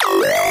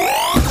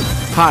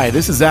Hi,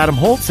 this is Adam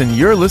Holtz, and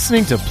you're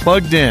listening to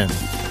Plugged In.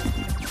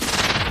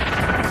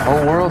 The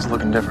whole world's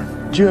looking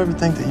different. Did you ever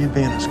think that you'd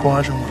be in a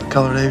squadron with a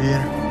colored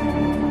aviator?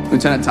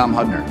 Lieutenant Tom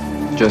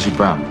Hudner. Jesse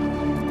Brown.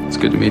 It's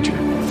good to meet you.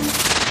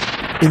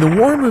 In the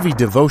war movie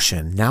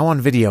Devotion, now on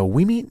video,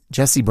 we meet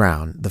Jesse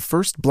Brown, the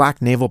first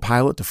black naval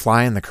pilot to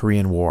fly in the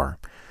Korean War.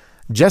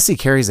 Jesse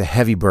carries a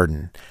heavy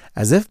burden.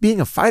 As if being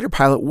a fighter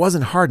pilot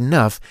wasn't hard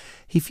enough,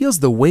 he feels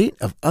the weight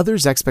of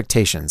others'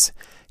 expectations.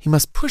 He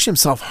must push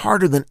himself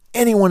harder than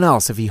anyone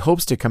else if he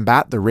hopes to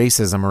combat the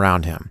racism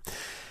around him.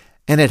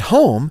 And at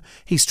home,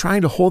 he's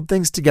trying to hold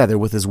things together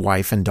with his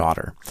wife and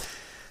daughter.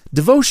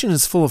 Devotion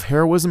is full of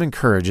heroism and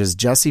courage as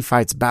Jesse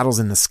fights battles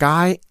in the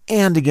sky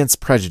and against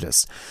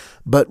prejudice.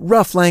 But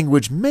rough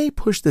language may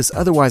push this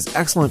otherwise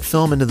excellent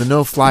film into the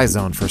no-fly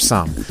zone for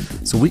some,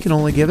 so we can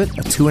only give it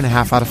a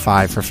 2.5 out of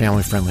 5 for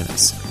family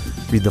friendliness.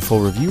 Read the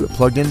full review at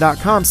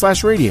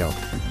pluggedin.com/radio.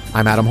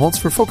 I'm Adam Holtz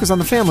for Focus on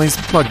the Family's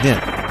Plugged In.